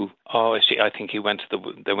through. I think they went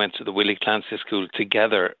to the Willie Clancy School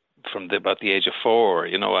together from about the age of 4.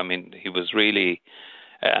 He was really,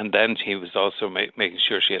 and then he was also making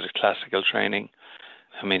sure she had a classical training.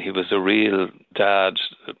 He was a real dad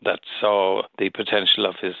that saw the potential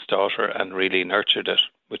of his daughter and really nurtured it,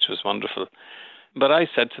 which was wonderful. But I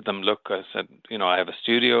said to them, look, I said, I have a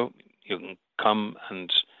studio. You can come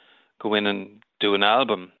and go in and do an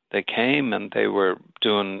album. They came and they were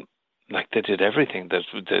doing, they did everything. They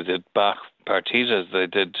did Bach partitas, they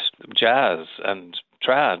did jazz and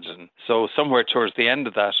trad. And so somewhere towards the end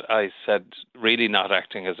of that, I said, really not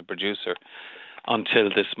acting as a producer until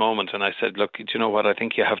this moment. And I said, look, do you know what? I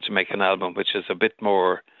think you have to make an album which is a bit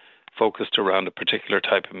more focused around a particular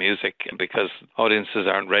type of music, because audiences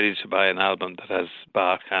aren't ready to buy an album that has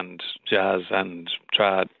Bach and jazz and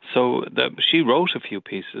trad. So she wrote a few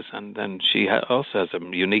pieces, and then she also has a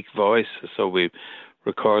unique voice. So we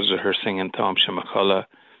recorded her singing Táimse McCullough.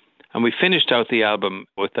 And we finished out the album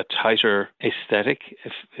with a tighter aesthetic,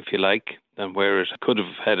 if you like, than where it could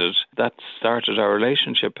have headed. That started our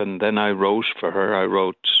relationship, and then I wrote for her. I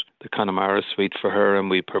wrote the Connemara Suite for her, and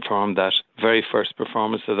we performed that. Very first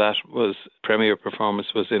performance of that premiere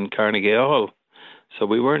performance was in Carnegie Hall. So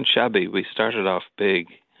we weren't shabby. We started off big.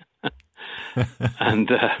 And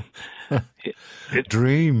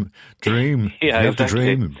dream. Yeah, you have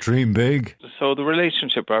exactly. to dream big. So the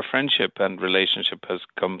relationship, our friendship and relationship has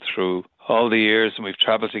come through all the years, and we've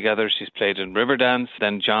travelled together. She's played in Riverdance.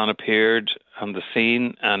 Then John appeared on the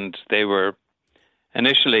scene, and they were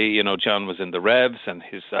initially, John was in the Revs, and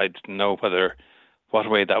I didn't know what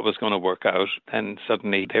way that was going to work out. And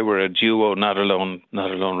suddenly they were a duo, not alone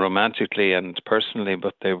romantically and personally,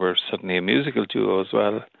 but they were suddenly a musical duo as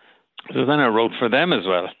well. So then I wrote for them as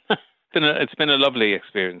well. It's been a lovely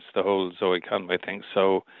experience, the whole Zoe Conway thing.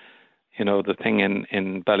 So, the thing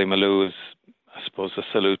in Ballymaloe is, I suppose, a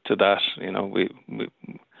salute to that. We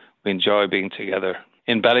enjoy being together.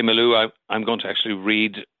 In Ballymaloe, I'm going to actually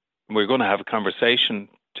read. We're going to have a conversation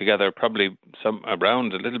together, probably a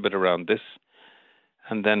little bit around this,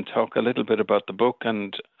 and then talk a little bit about the book.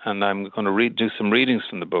 And I'm going to do some readings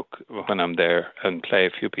from the book when I'm there and play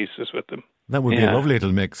a few pieces with them. That would be a lovely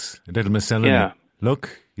little mix, a little miscellany. Yeah.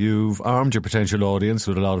 Look, you've armed your potential audience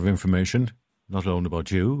with a lot of information, not only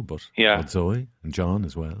about you, but about Zoe and John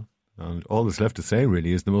as well. And all that's left to say,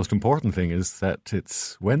 really, is the most important thing is that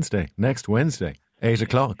it's Wednesday, next Wednesday, 8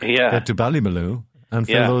 o'clock. Yeah. Get to Ballymaloe and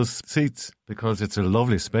fill those seats, because it's a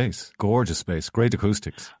lovely space, gorgeous space, great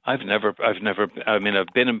acoustics. I've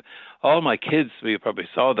been, all my kids, we probably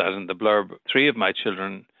saw that in the blurb, 3 of my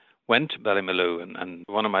children went to Ballymaloe, and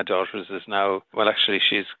one of my daughters is now, well, actually,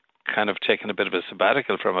 she's kind of taken a bit of a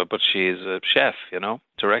sabbatical from it, but she's a chef,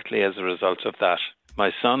 directly as a result of that.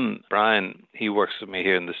 My son, Brian, he works with me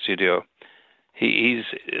here in the studio. He's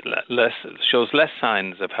shows less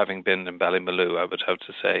signs of having been in Ballymaloe, I would have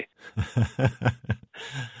to say.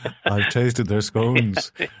 I've tasted their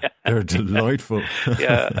scones. They're delightful.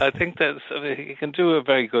 I think he can do a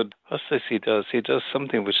very good, what's this he does? He does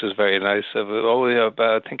something which is very nice.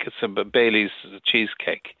 I think it's a Bailey's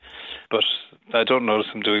cheesecake, but I don't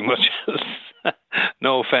notice him doing much else.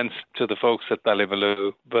 No offence to the folks at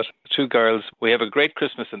Ballymaloe, but 2 girls, we have a great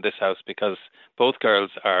Christmas in this house because both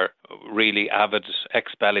girls are really avid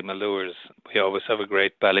ex-Ballymaloers. We always have a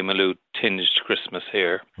great Ballymaloe-tinged Christmas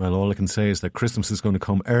here. Well, all I can say is that Christmas is going to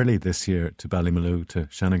come early this year to Ballymaloe, to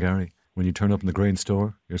Shanagarry, when you turn up in the grain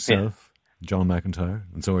store, yourself, John McIntyre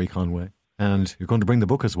and Zoe Conway. And you're going to bring the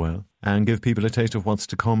book as well and give people a taste of what's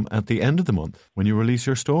to come at the end of the month when you release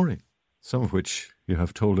your story, some of which you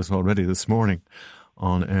have told us already this morning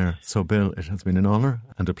on air. So, Bill, it has been an honour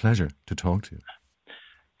and a pleasure to talk to you.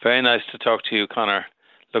 Very nice to talk to you, Conor.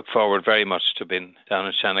 Look forward very much to being down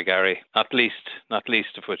in Shanagarry, not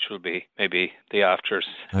least of which will be maybe the afters.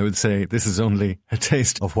 I would say this is only a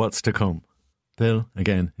taste of what's to come. Bill,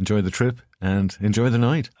 again, enjoy the trip and enjoy the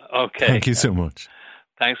night. Okay. Thank you so much.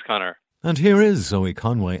 Thanks, Conor. And here is Zoe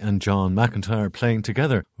Conway and John McIntyre playing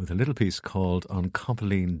together with a little piece called On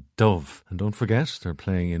Coppaleen Dove. And don't forget, they're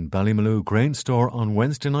playing in Ballymaloe Grain Store on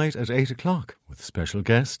Wednesday night at 8 o'clock with special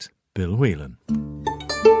guest Bill Whelan.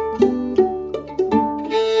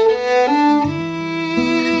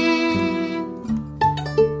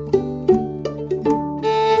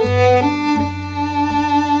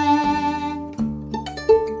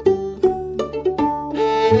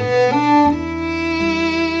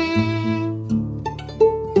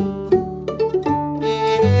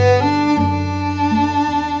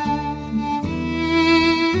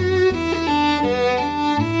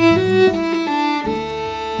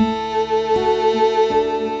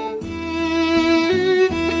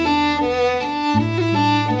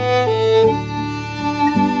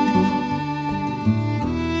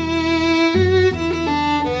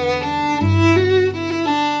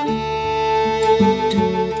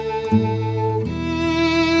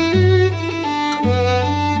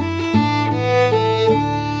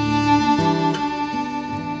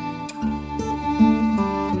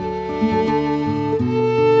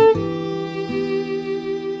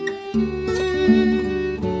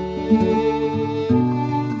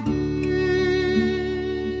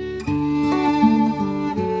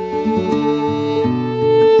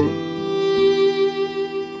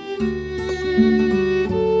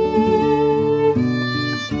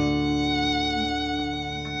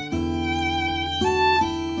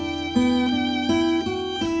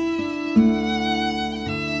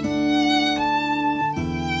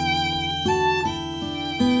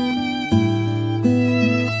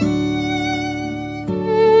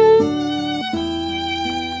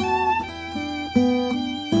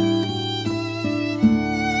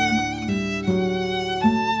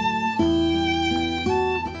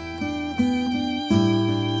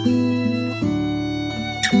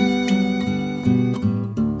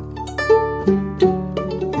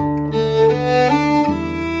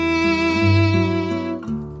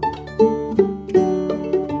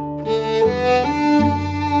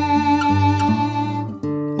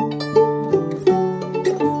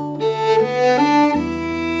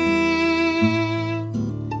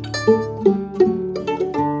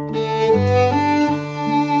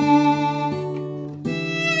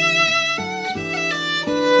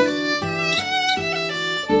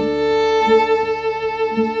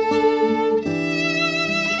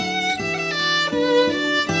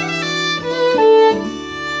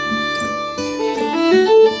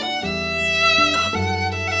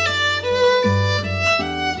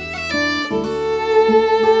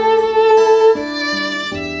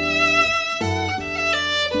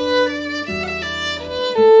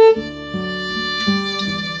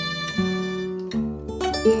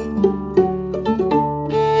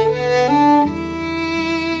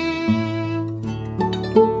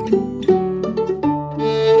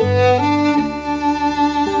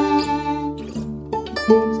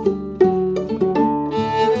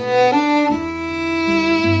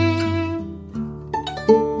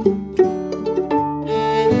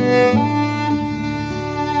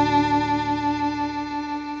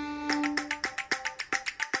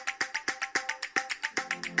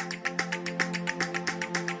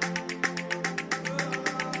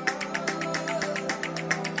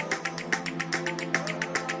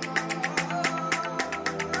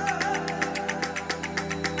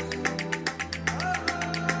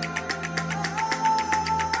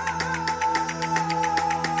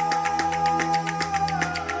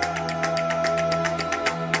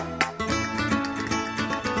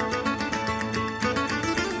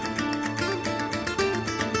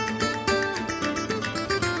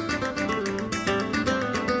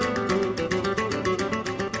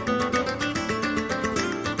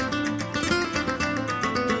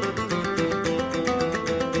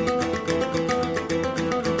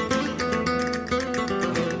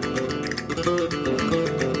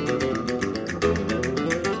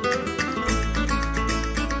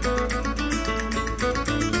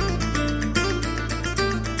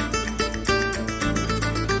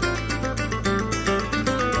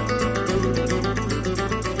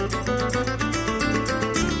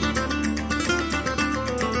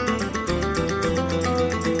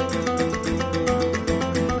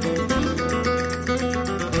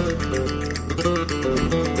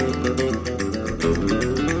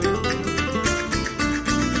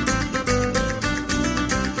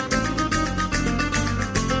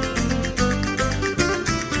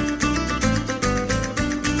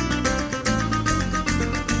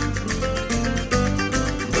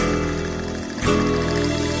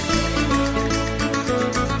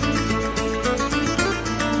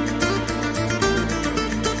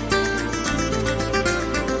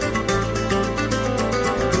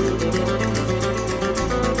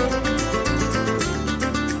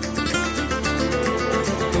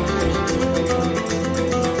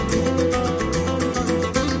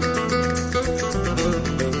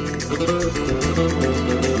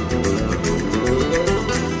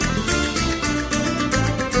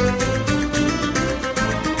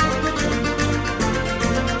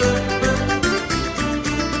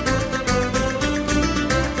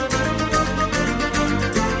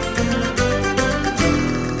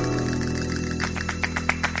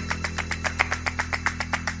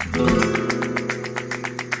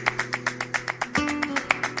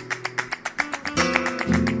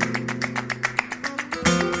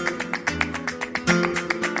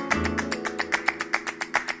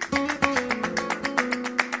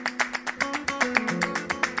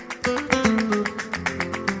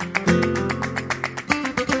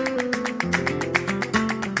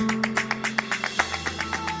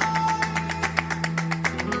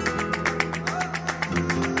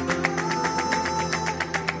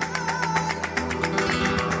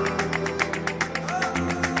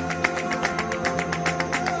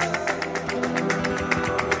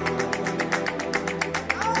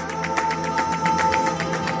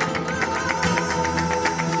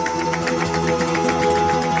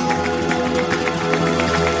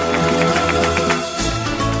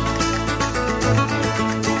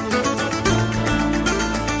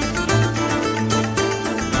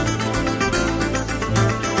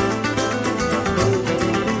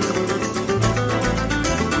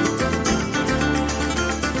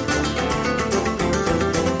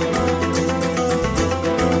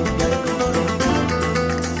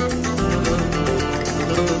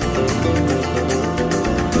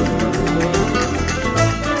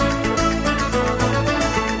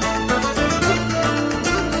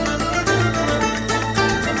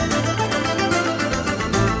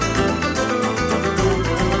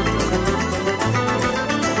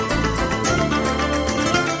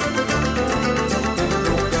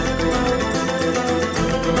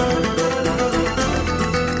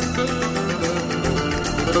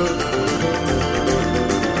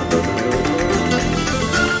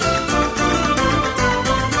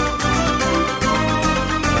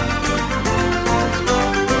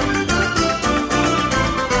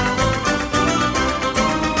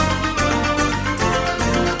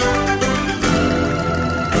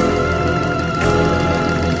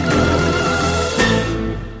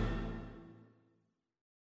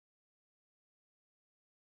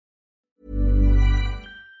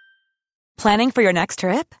 Planning for your next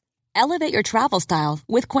trip? Elevate your travel style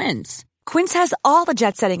with Quince. Quince has all the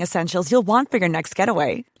jet-setting essentials you'll want for your next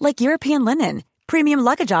getaway, like European linen, premium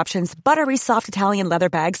luggage options, buttery soft Italian leather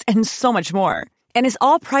bags, and so much more. And is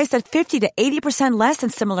all priced at 50 to 80% less than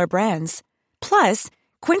similar brands. Plus,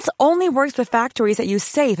 Quince only works with factories that use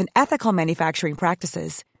safe and ethical manufacturing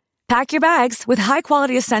practices. Pack your bags with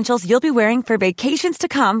high-quality essentials you'll be wearing for vacations to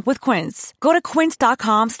come with Quince. Go to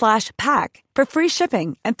quince.com/pack for free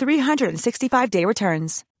shipping and 365-day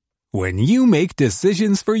returns. When you make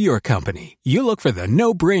decisions for your company, you look for the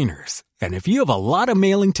no-brainers. And if you have a lot of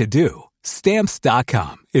mailing to do,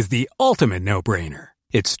 Stamps.com is the ultimate no-brainer.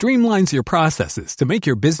 It streamlines your processes to make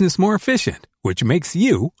your business more efficient, which makes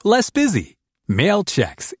you less busy. Mail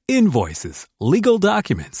checks, invoices, legal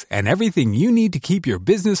documents, and everything you need to keep your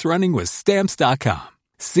business running with Stamps.com.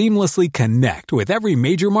 Seamlessly connect with every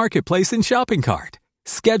major marketplace and shopping cart.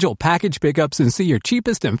 Schedule package pickups and see your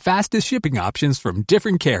cheapest and fastest shipping options from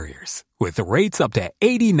different carriers, with rates up to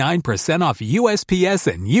 89% off USPS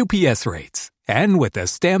and UPS rates. And with the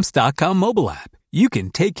Stamps.com mobile app, you can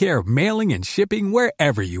take care of mailing and shipping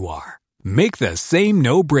wherever you are. Make the same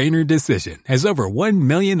no-brainer decision as over 1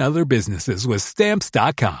 million other businesses with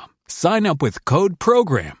Stamps.com. Sign up with code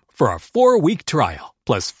PROGRAM for a 4-week trial,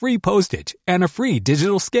 plus free postage and a free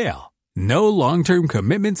digital scale. No long-term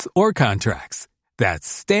commitments or contracts. That's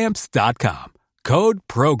Stamps.com. Code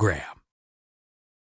PROGRAM.